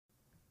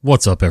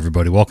What's up,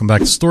 everybody? Welcome back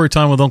to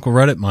Storytime with Uncle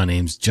Reddit. My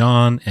name's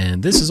John,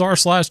 and this is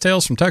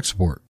r/Tales from Tech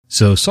Support.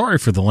 So sorry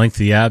for the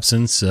lengthy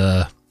absence.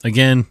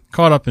 Again,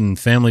 caught up in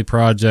family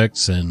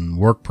projects and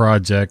work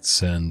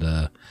projects,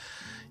 and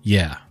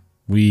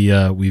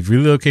we've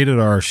relocated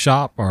our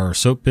shop, our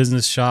soap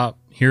business shop,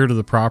 here to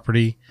the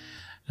property.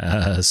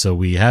 So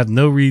we have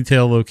no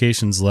retail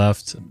locations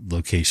left.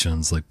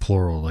 Locations, like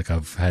plural, like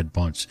I've had a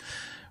bunch.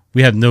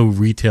 We have no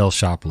retail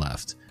shop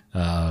left.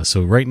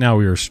 So right now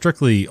we are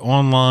strictly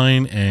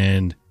online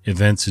and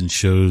events and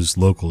shows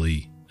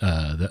locally,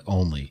 that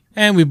only.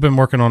 And we've been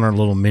working on our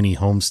little mini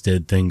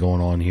homestead thing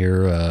going on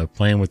here,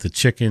 playing with the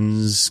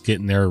chickens,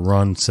 getting their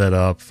run set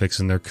up,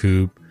 fixing their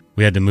coop.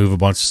 We had to move a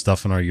bunch of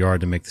stuff in our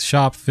yard to make the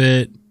shop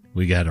fit.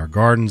 We got our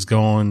gardens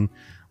going,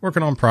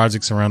 working on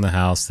projects around the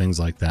house, things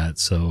like that.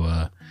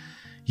 So,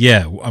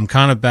 I'm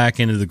kind of back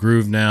into the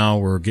groove now.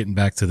 We're getting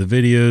back to the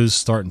videos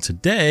starting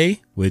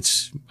today,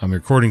 which I'm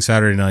recording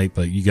Saturday night,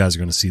 but you guys are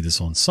going to see this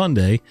on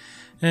Sunday.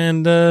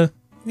 And, I'm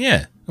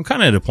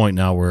kind of at a point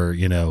now where,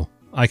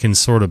 I can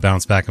sort of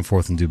bounce back and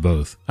forth and do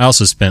both. I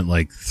also spent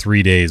like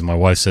 3 days. My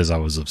wife says I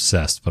was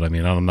obsessed, but I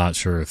mean, I'm not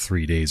sure if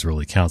 3 days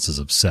really counts as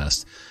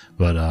obsessed.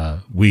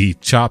 But, we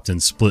chopped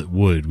and split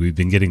wood. We've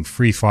been getting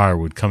free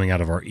firewood coming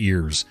out of our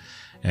ears.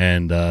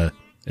 And,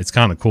 it's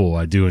kind of cool.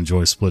 I do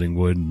enjoy splitting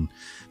wood, and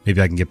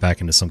maybe I can get back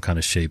into some kind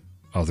of shape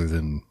other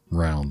than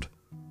round.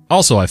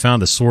 Also, I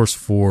found a source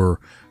for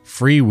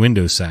free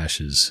window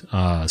sashes.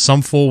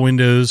 Some full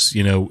windows,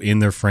 in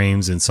their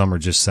frames, and some are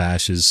just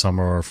sashes. Some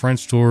are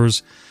French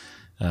doors.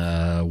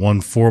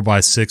 1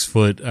 4x6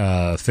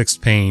 foot,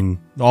 fixed pane,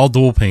 all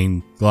dual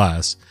pane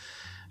glass.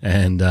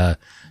 And,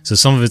 so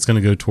some of it's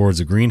going to go towards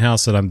a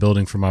greenhouse that I'm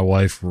building for my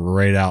wife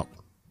right out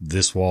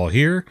this wall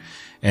here.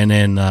 And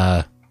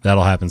then,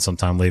 that'll happen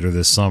sometime later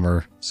this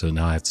summer. So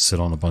now I have to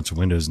sit on a bunch of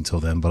windows until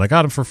then, but I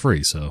got them for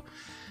free. So,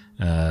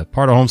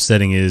 part of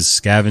homesteading is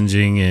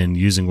scavenging and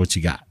using what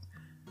you got.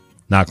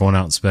 Not going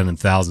out and spending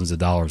thousands of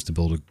dollars to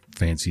build a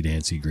fancy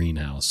dancy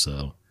greenhouse.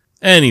 So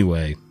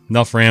anyway,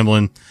 enough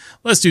rambling.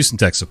 Let's do some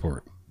tech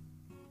support.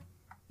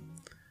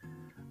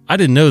 I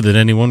didn't know that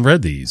anyone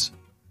read these.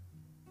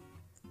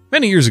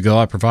 Many years ago,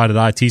 I provided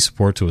IT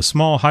support to a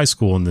small high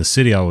school in the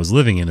city I was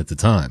living in at the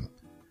time.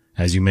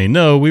 As you may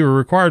know, we were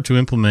required to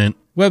implement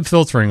web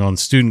filtering on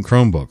student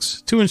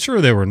Chromebooks to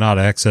ensure they were not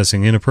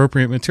accessing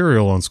inappropriate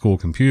material on school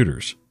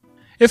computers.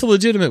 If a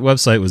legitimate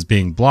website was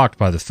being blocked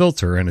by the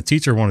filter and a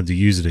teacher wanted to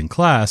use it in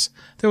class,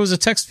 there was a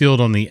text field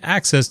on the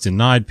Access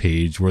Denied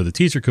page where the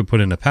teacher could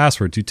put in a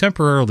password to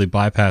temporarily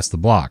bypass the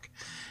block,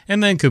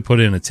 and then could put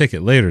in a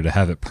ticket later to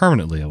have it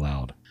permanently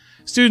allowed.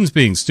 Students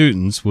being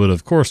students would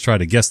of course try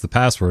to guess the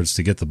passwords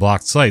to get the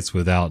blocked sites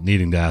without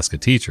needing to ask a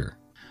teacher.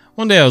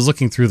 One day I was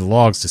looking through the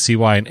logs to see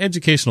why an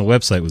educational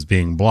website was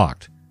being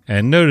blocked,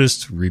 and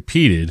noticed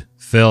repeated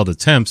failed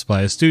attempts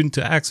by a student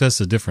to access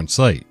a different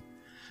site.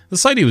 The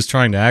site he was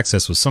trying to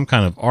access was some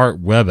kind of art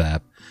web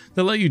app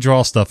that let you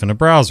draw stuff in a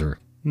browser.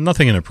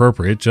 Nothing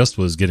inappropriate, just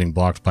was getting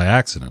blocked by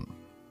accident.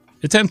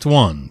 Attempt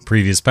 1,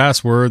 previous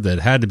password that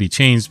had to be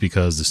changed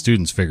because the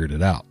students figured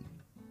it out.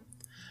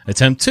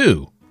 Attempt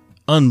 2,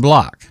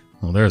 unblock.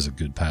 Well, there's a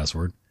good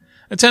password.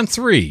 Attempt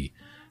 3,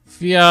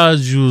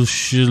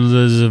 Dask.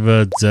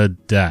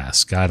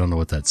 I don't know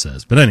what that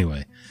says, but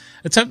anyway.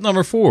 Attempt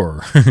number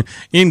 4,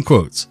 in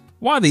quotes.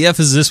 Why the F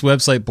is this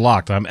website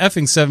blocked? I'm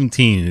effing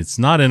 17. It's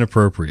not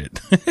inappropriate.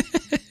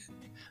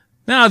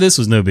 Now, this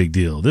was no big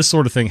deal. This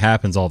sort of thing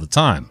happens all the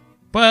time.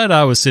 But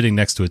I was sitting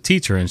next to a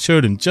teacher and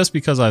showed him just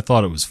because I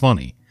thought it was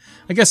funny.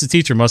 I guess the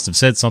teacher must have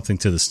said something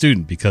to the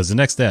student because the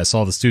next day I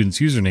saw the student's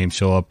username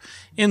show up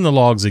in the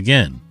logs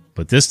again.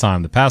 But this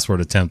time the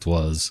password attempt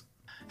was,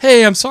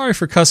 "Hey, I'm sorry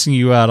for cussing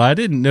you out. I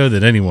didn't know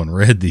that anyone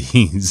read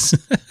these."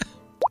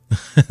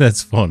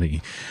 That's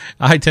funny.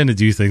 I tend to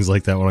do things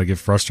like that when I get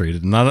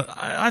frustrated, and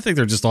I think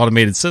they're just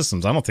automated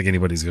systems. I don't think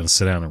anybody's going to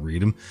sit down and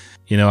read them.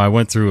 I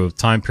went through a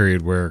time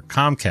period where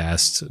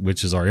Comcast,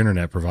 which is our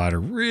internet provider,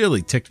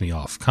 really ticked me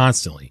off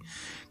constantly.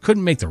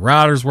 Couldn't make the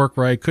routers work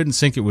right. Couldn't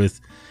sync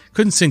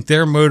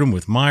their modem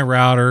with my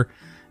router,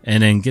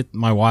 and then get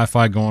my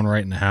Wi-Fi going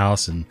right in the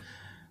house. And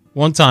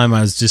one time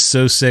I was just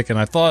so sick, and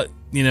I thought,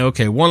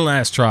 okay, one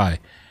last try,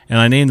 and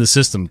I named the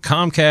system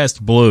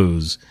Comcast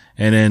Blows.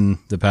 And then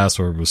the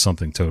password was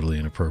something totally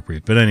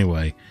inappropriate. But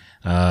anyway,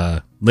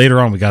 later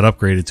on we got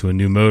upgraded to a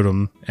new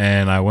modem,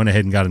 and I went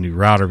ahead and got a new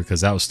router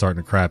because that was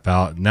starting to crap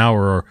out. Now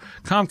we're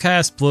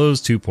Comcast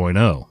Blows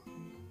 2.0.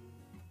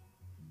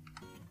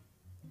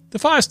 The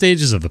 5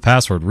 stages of the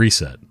password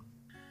reset.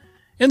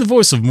 In the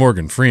voice of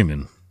Morgan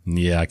Freeman.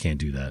 Yeah, I can't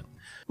do that.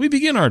 We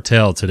begin our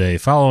tale today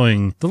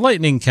following the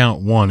Lightning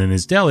Count 1 and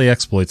his daily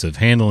exploits of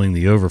handling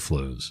the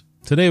overflows.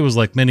 Today was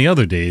like many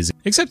other days,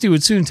 except he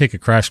would soon take a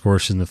crash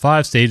course in the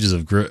 5 stages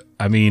of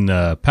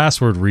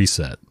password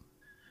reset.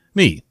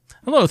 Me.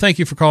 Hello, thank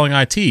you for calling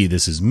IT.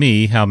 This is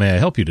me. How may I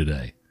help you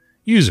today?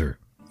 User.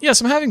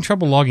 Yes, I'm having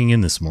trouble logging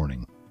in this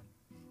morning.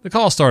 The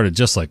call started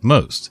just like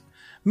most.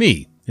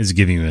 Me. Is it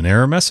giving you an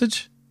error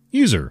message?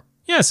 User.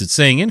 Yes, it's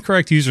saying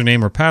incorrect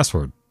username or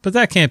password, but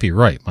that can't be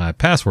right. My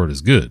password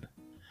is good.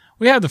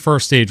 We have the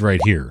first stage right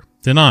here,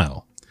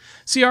 denial.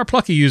 See, our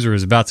plucky user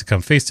is about to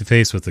come face to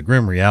face with the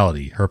grim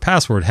reality. Her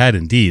password had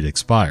indeed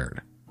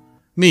expired.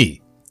 Me,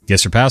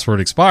 guess your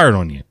password expired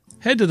on you.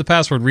 Head to the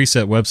password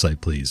reset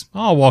website, please.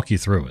 I'll walk you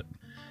through it.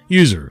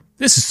 User,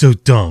 this is so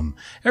dumb.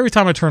 Every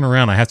time I turn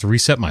around, I have to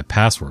reset my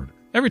password.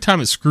 Every time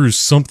it screws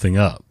something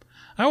up.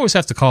 I always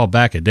have to call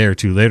back a day or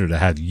two later to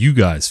have you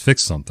guys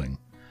fix something.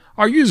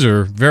 Our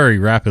user very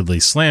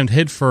rapidly slammed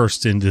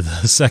headfirst into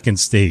the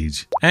second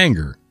stage,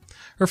 anger.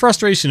 Her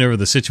frustration over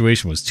the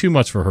situation was too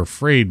much for her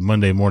frayed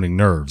Monday morning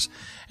nerves,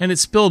 and it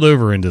spilled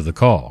over into the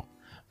call.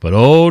 But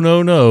oh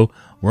no,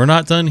 we're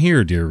not done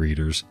here, dear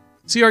readers.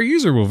 See, our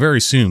user will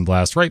very soon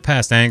blast right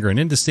past anger and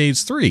into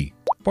stage 3,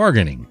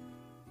 bargaining.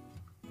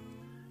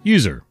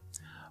 User,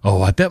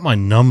 oh, I bet my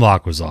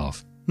numlock was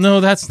off.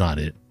 No, that's not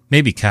it.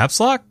 Maybe caps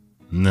lock?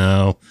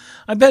 No.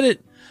 I bet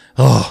it...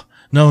 Oh,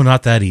 no,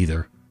 not that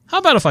either. How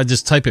about if I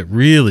just type it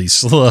really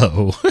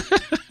slow?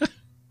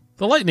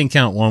 The lightning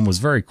count one was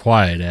very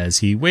quiet as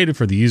he waited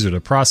for the user to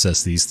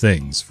process these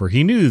things, for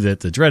he knew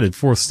that the dreaded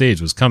 4th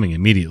stage was coming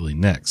immediately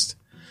next.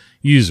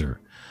 User,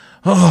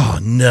 oh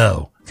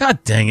no,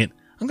 god dang it,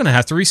 I'm gonna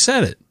have to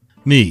reset it.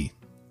 Me,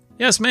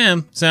 yes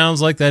ma'am,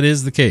 sounds like that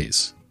is the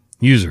case.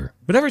 User,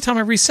 but every time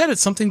I reset it,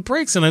 something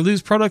breaks and I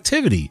lose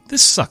productivity.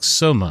 This sucks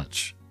so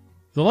much.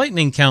 The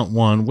lightning count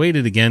one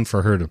waited again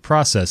for her to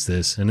process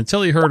this and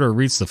until he heard her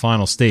reach the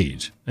final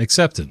stage,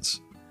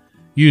 acceptance.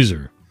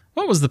 User,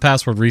 what was the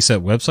password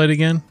reset website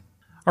again?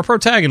 Our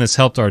protagonist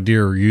helped our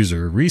dear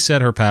user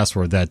reset her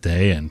password that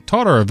day and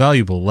taught her a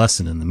valuable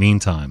lesson in the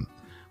meantime.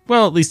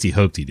 Well, at least he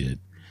hoped he did.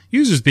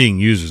 Users being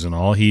users and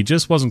all, he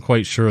just wasn't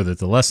quite sure that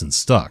the lesson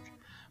stuck.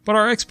 But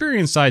our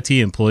experienced IT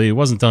employee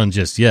wasn't done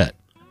just yet,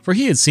 for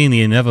he had seen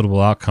the inevitable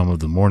outcome of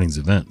the morning's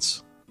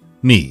events.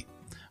 Me.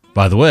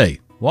 By the way,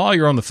 while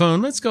you're on the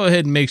phone, let's go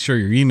ahead and make sure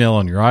your email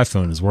on your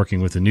iPhone is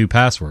working with the new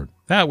password.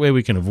 That way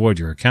we can avoid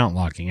your account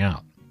locking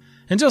out.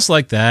 And just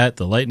like that,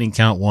 the lightning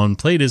count one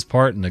played his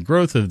part in the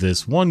growth of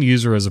this one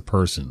user as a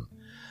person.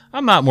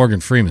 I'm not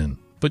Morgan Freeman,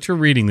 but you're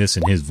reading this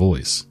in his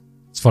voice.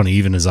 It's funny,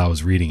 even as I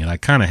was reading it, I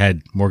kind of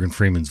had Morgan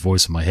Freeman's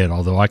voice in my head,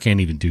 although I can't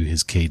even do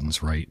his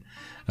cadence right.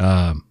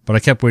 But I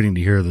kept waiting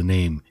to hear the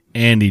name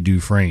Andy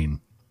Dufresne.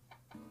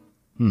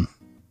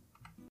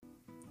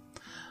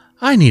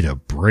 I need a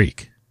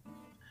break.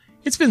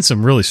 It's been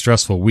some really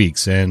stressful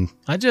weeks, and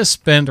I just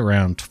spent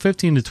around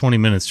 15 to 20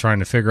 minutes trying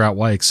to figure out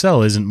why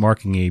Excel isn't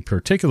marking a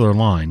particular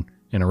line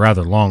in a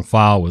rather long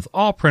file with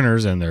all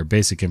printers and their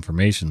basic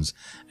informations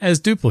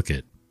as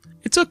duplicate.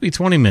 It took me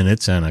 20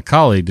 minutes and a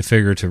colleague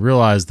to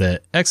realize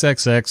that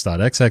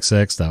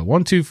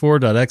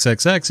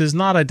xxx.xxx.124.xxx is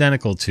not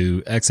identical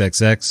to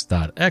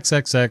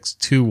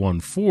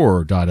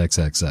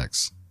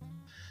xxx.xxx214.xxx.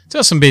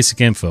 Just some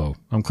basic info.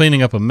 I'm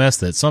cleaning up a mess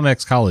that some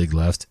ex-colleague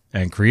left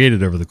and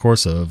created over the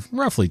course of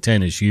roughly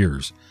 10-ish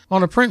years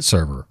on a print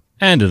server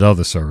and at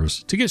other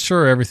servers to get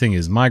sure everything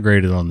is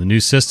migrated on the new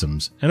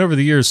systems, and over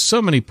the years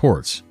so many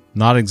ports,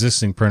 not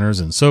existing printers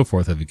and so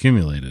forth have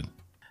accumulated.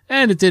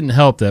 And it didn't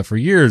help that for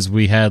years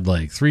we had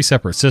like 3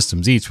 separate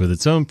systems each with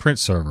its own print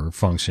server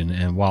function,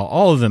 and while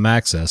all of them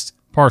accessed,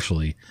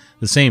 partially,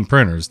 the same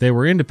printers, they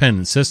were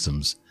independent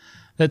systems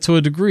that to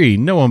a degree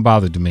no one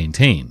bothered to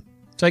maintain.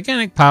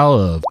 Gigantic pile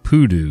of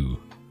poo-doo.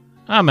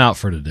 I'm out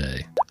for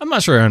today. I'm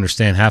not sure I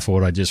understand half of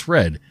what I just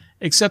read,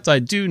 except I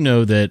do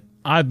know that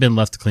I've been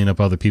left to clean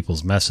up other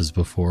people's messes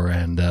before,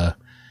 and,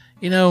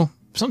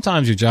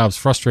 sometimes your job's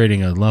frustrating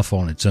enough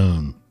on its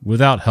own,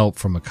 without help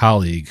from a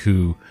colleague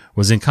who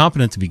was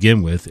incompetent to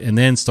begin with and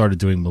then started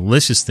doing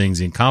malicious things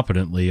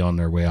incompetently on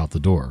their way out the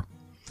door.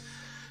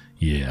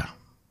 Yeah.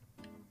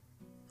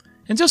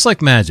 And just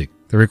like magic,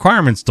 the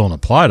requirements don't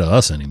apply to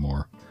us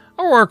anymore.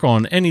 I work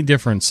on any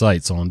different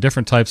sites on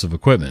different types of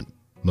equipment.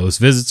 Most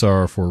visits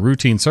are for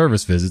routine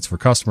service visits for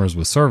customers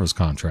with service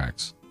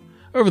contracts.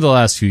 Over the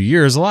last few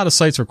years, a lot of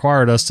sites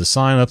required us to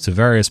sign up to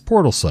various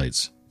portal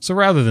sites. So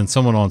rather than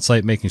someone on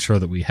site making sure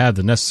that we have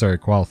the necessary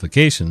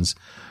qualifications,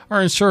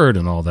 are insured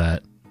and all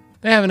that,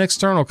 they have an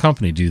external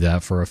company do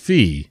that for a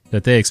fee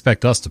that they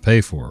expect us to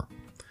pay for.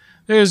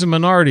 There's a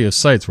minority of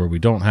sites where we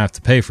don't have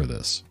to pay for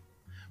this.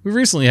 We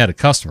recently had a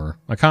customer,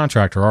 a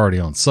contractor already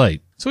on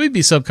site, so we'd be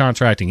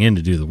subcontracting in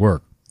to do the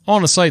work,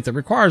 on a site that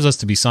requires us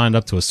to be signed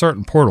up to a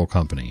certain portal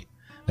company.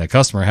 That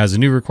customer has a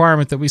new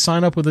requirement that we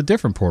sign up with a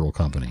different portal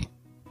company.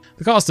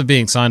 The cost of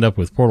being signed up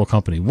with Portal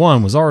Company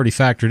 1 was already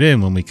factored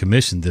in when we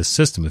commissioned this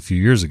system a few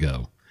years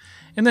ago,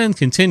 and then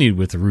continued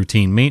with the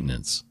routine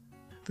maintenance.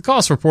 The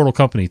cost for Portal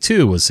Company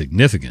 2 was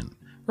significant,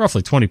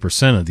 roughly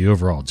 20% of the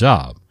overall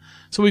job,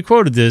 so we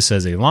quoted this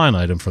as a line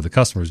item for the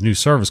customer's new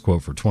service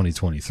quote for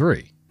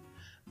 2023.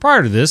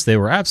 Prior to this, they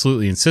were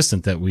absolutely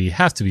insistent that we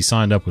have to be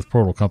signed up with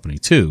Portal Company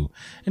 2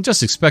 and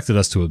just expected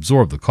us to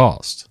absorb the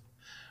cost.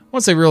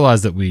 Once they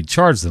realized that we'd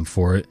charged them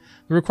for it,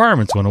 the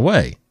requirements went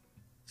away.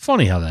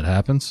 Funny how that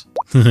happens.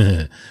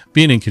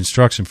 Being in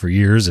construction for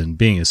years and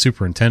being a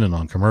superintendent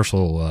on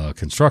commercial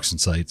construction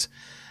sites,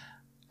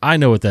 I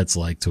know what that's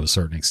like to a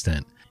certain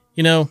extent.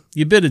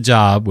 You bid a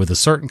job with a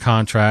certain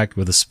contract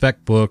with a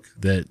spec book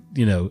that,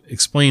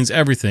 explains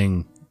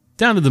everything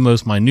down to the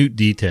most minute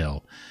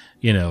detail.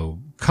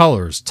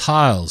 Colors,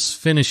 tiles,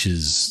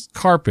 finishes,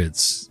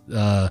 carpets,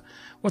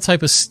 what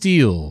type of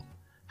steel,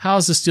 how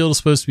is the steel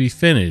supposed to be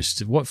finished,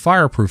 what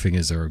fireproofing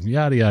is there,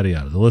 yada, yada,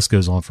 yada. The list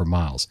goes on for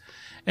miles.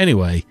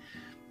 Anyway,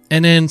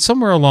 and then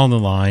somewhere along the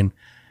line,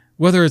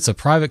 whether it's a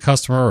private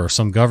customer or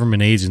some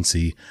government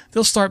agency,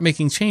 they'll start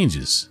making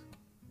changes.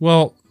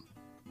 Well,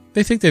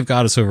 they think they've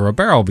got us over a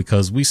barrel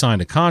because we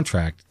signed a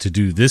contract to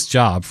do this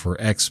job for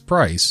X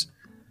price.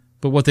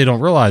 But what they don't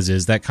realize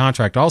is that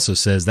contract also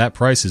says that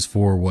price is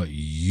for what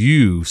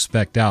you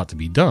spec'd out to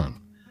be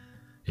done.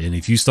 And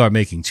if you start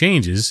making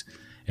changes,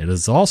 it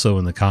is also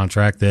in the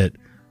contract that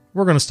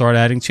we're going to start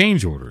adding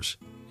change orders.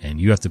 And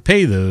you have to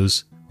pay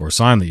those or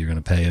sign that you're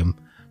going to pay them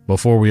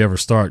before we ever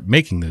start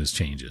making those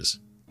changes.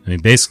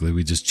 Basically,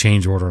 we just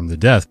change order them to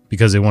death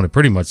because they wanted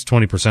pretty much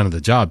 20% of the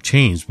job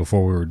changed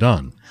before we were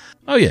done.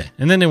 Oh yeah,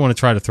 and then they want to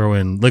try to throw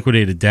in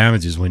liquidated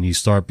damages when you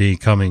start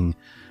becoming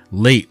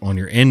late on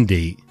your end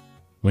date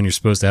when you're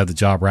supposed to have the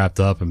job wrapped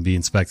up and be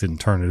inspected and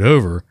turn it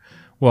over.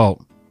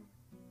 Well,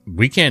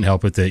 we can't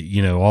help it that,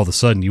 all of a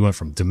sudden you went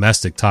from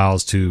domestic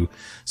tiles to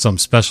some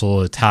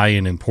special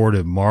Italian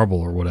imported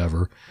marble or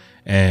whatever.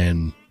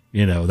 And,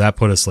 that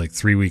put us like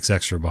 3 weeks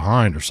extra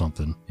behind or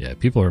something. Yeah,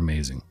 people are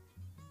amazing.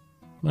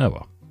 Oh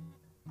well.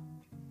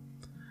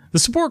 The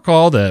support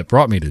call that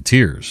brought me to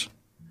tears.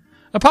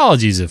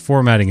 Apologies if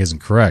formatting isn't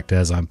correct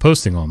as I'm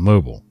posting on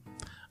mobile.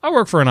 I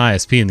work for an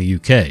ISP in the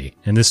UK,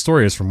 and this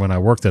story is from when I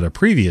worked at a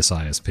previous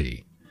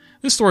ISP.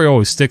 This story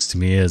always sticks to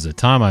me as a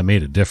time I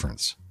made a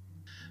difference.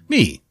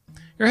 Me,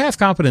 your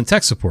half-competent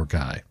tech support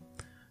guy.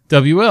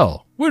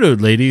 WL, widowed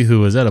lady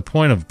who was at a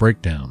point of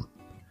breakdown.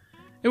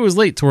 It was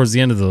late towards the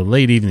end of the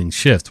late evening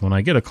shift when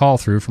I get a call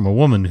through from a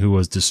woman who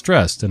was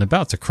distressed and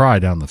about to cry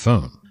down the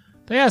phone.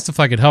 They asked if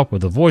I could help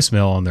with a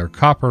voicemail on their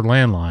copper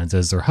landlines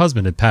as their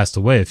husband had passed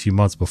away a few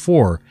months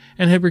before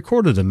and had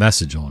recorded a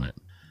message on it.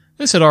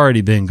 This had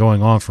already been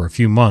going on for a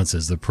few months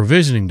as the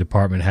provisioning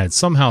department had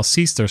somehow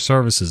ceased their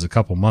services a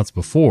couple months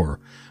before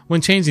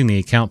when changing the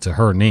account to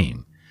her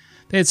name.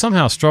 They had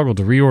somehow struggled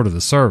to reorder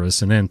the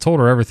service and then told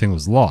her everything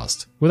was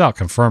lost, without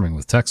confirming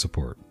with tech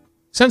support.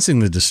 Sensing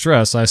the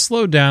distress, I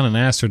slowed down and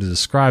asked her to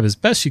describe as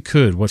best she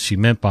could what she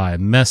meant by a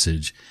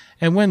message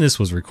and when this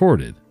was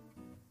recorded.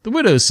 The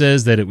widow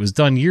says that it was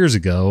done years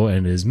ago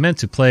and is meant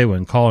to play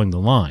when calling the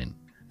line.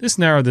 This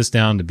narrowed this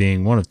down to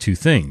being one of two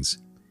things.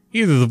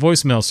 Either the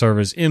voicemail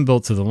service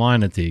inbuilt to the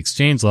line at the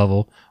exchange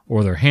level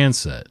or their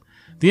handset.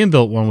 The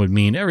inbuilt one would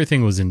mean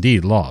everything was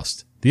indeed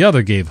lost. The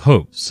other gave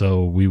hope,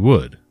 so we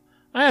would.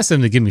 I asked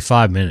them to give me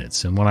 5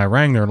 minutes, and when I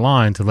rang their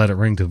line to let it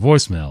ring to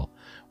voicemail,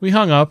 we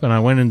hung up and I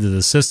went into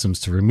the systems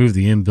to remove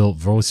the inbuilt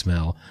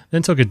voicemail,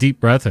 then took a deep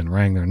breath and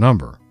rang their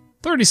number.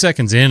 30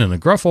 seconds in and a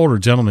gruff older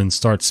gentleman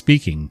starts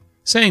speaking,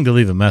 saying to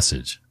leave a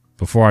message.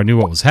 Before I knew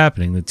what was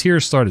happening, the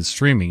tears started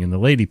streaming and the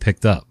lady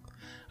picked up.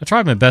 I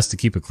tried my best to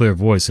keep a clear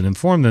voice and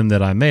informed them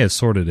that I may have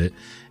sorted it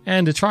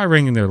and to try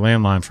ringing their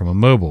landline from a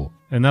mobile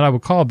and that I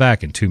would call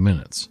back in 2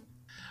 minutes.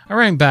 I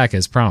rang back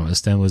as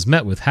promised and was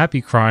met with happy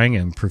crying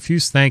and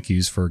profuse thank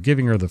yous for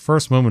giving her the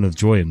first moment of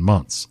joy in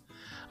months.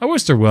 I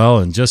wished her well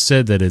and just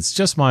said that it's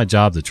just my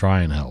job to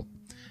try and help.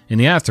 In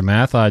the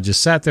aftermath, I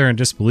just sat there in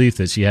disbelief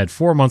that she had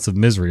 4 months of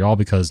misery all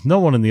because no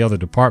one in the other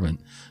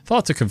department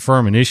thought to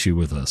confirm an issue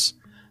with us,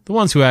 the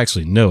ones who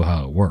actually know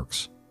how it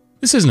works.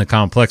 This isn't a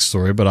complex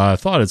story, but I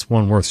thought it's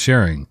one worth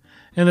sharing,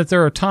 and that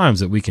there are times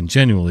that we can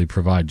genuinely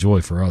provide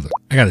joy for others.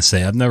 I gotta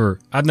say, I've never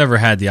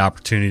had the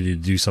opportunity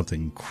to do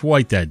something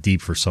quite that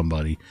deep for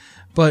somebody,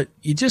 but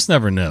you just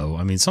never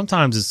know.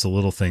 Sometimes it's the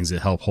little things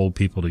that help hold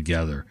people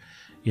together,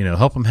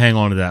 help them hang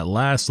on to that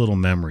last little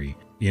memory.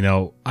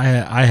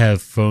 I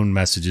have phone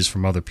messages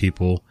from other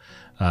people.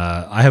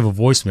 I have a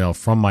voicemail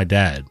from my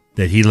dad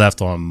that he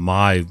left on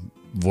my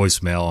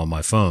voicemail on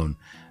my phone.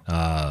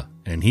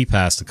 And he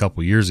passed a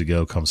couple years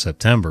ago come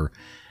September.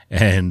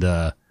 And,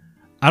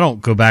 I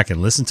don't go back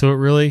and listen to it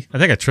really. I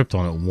think I tripped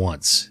on it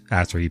once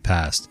after he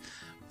passed,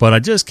 but I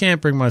just can't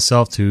bring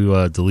myself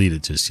to, delete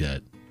it just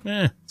yet.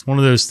 It's one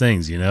of those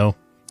things,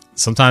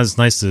 sometimes it's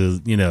nice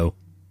to,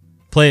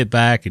 play it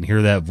back and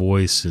hear that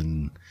voice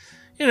and,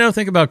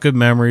 think about good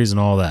memories and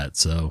all that.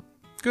 So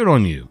good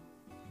on you.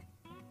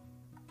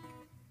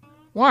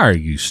 Why are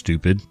you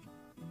stupid?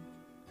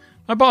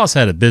 My boss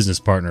had a business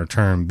partner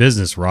turned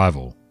business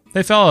rival.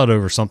 They fell out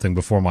over something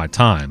before my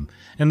time,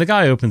 and the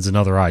guy opens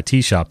another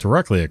IT shop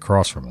directly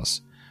across from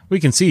us. We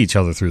can see each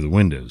other through the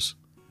windows.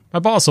 My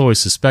boss always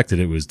suspected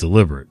it was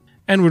deliberate,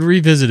 and would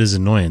revisit his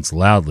annoyance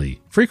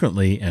loudly,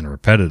 frequently, and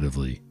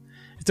repetitively.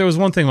 If there was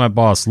one thing my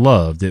boss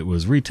loved, it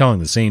was retelling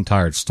the same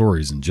tired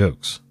stories and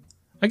jokes.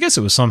 I guess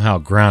it was somehow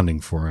grounding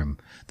for him,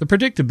 the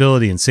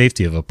predictability and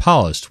safety of a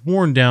polished,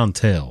 worn-down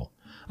tale,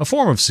 a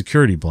form of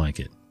security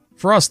blanket.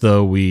 For us,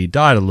 though, we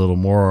died a little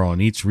more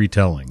on each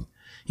retelling.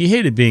 He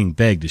hated being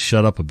begged to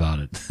shut up about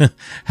it,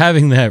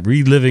 having that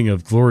reliving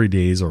of glory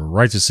days or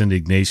righteous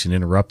indignation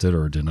interrupted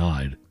or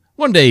denied.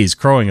 One day he's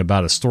crowing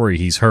about a story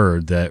he's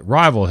heard that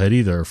Rival had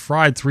either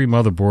fried 3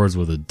 motherboards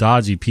with a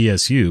dodgy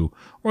PSU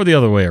or the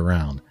other way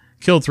around,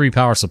 killed 3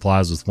 power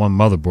supplies with 1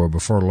 motherboard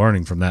before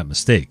learning from that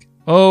mistake.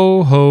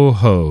 Oh ho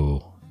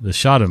ho, the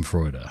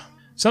schadenfreude.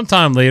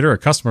 Sometime later, a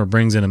customer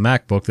brings in a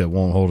MacBook that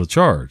won't hold a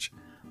charge.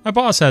 My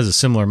boss has a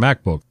similar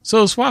MacBook,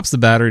 so swaps the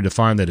battery to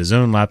find that his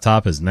own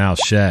laptop is now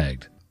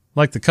shagged.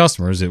 Like the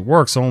customer's, it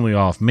works only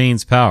off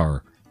mains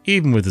power,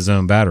 even with his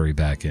own battery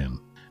back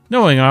in.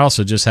 Knowing I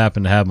also just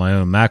happen to have my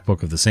own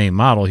MacBook of the same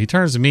model, he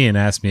turns to me and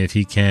asks me if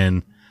he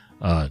can.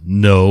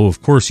 No,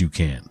 of course you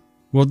can.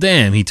 Well,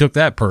 damn, he took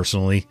that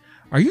personally.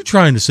 Are you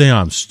trying to say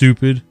I'm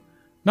stupid?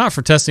 Not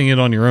for testing it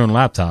on your own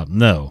laptop,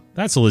 no.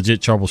 That's a legit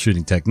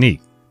troubleshooting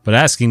technique. But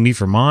asking me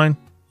for mine?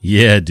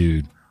 Yeah,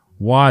 dude.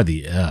 Why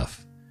the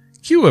F?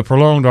 Cue a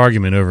prolonged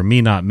argument over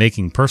me not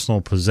making personal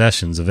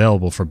possessions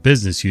available for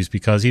business use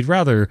because he'd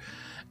rather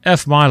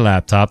F my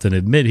laptop than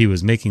admit he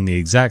was making the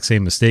exact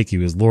same mistake he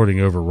was lording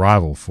over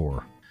Rival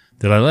for.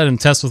 Did I let him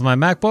test with my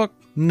MacBook?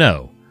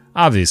 No.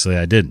 Obviously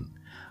I didn't.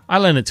 I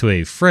lent it to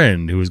a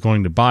friend who was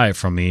going to buy it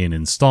from me in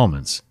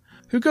installments,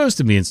 who goes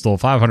to me and stole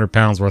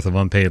 £500 worth of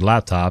unpaid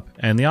laptop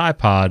and the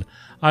iPod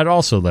I'd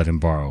also let him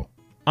borrow.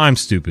 I'm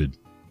stupid.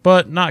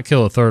 But not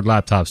kill a third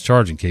laptop's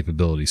charging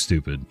capability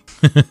stupid.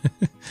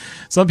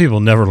 Some people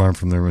never learn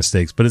from their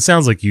mistakes, but it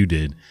sounds like you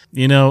did.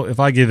 You know, if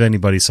I give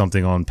anybody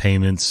something on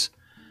payments,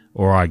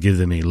 or I give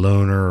them a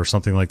loaner or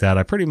something like that,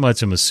 I pretty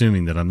much am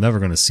assuming that I'm never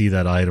going to see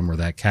that item or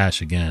that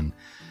cash again,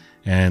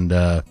 and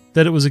that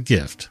it was a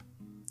gift.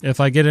 If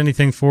I get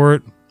anything for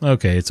it,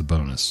 okay, it's a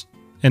bonus.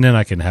 And then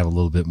I can have a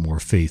little bit more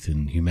faith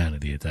in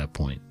humanity at that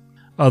point.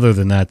 Other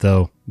than that,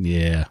 though,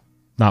 yeah,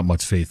 not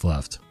much faith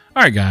left.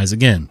 All right, guys,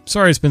 again,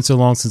 sorry it's been so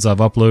long since I've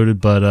uploaded,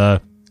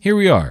 but here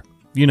we are.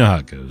 You know how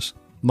it goes.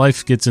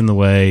 Life gets in the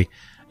way.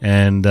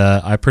 And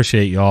I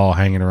appreciate y'all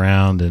hanging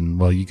around, and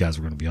well, you guys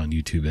are going to be on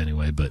YouTube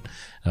anyway, but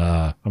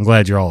I'm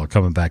glad you all are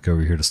coming back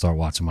over here to start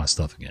watching my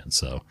stuff again.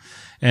 So,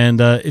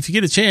 and if you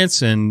get a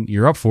chance and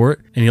you're up for it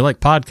and you like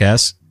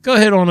podcasts, go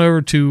ahead on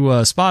over to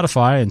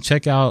Spotify and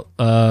check out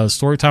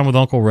Storytime with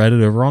Uncle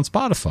Reddit over on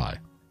Spotify.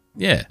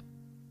 Yeah,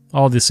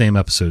 all the same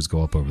episodes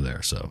go up over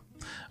there. So,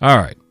 all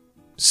right,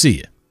 see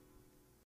ya.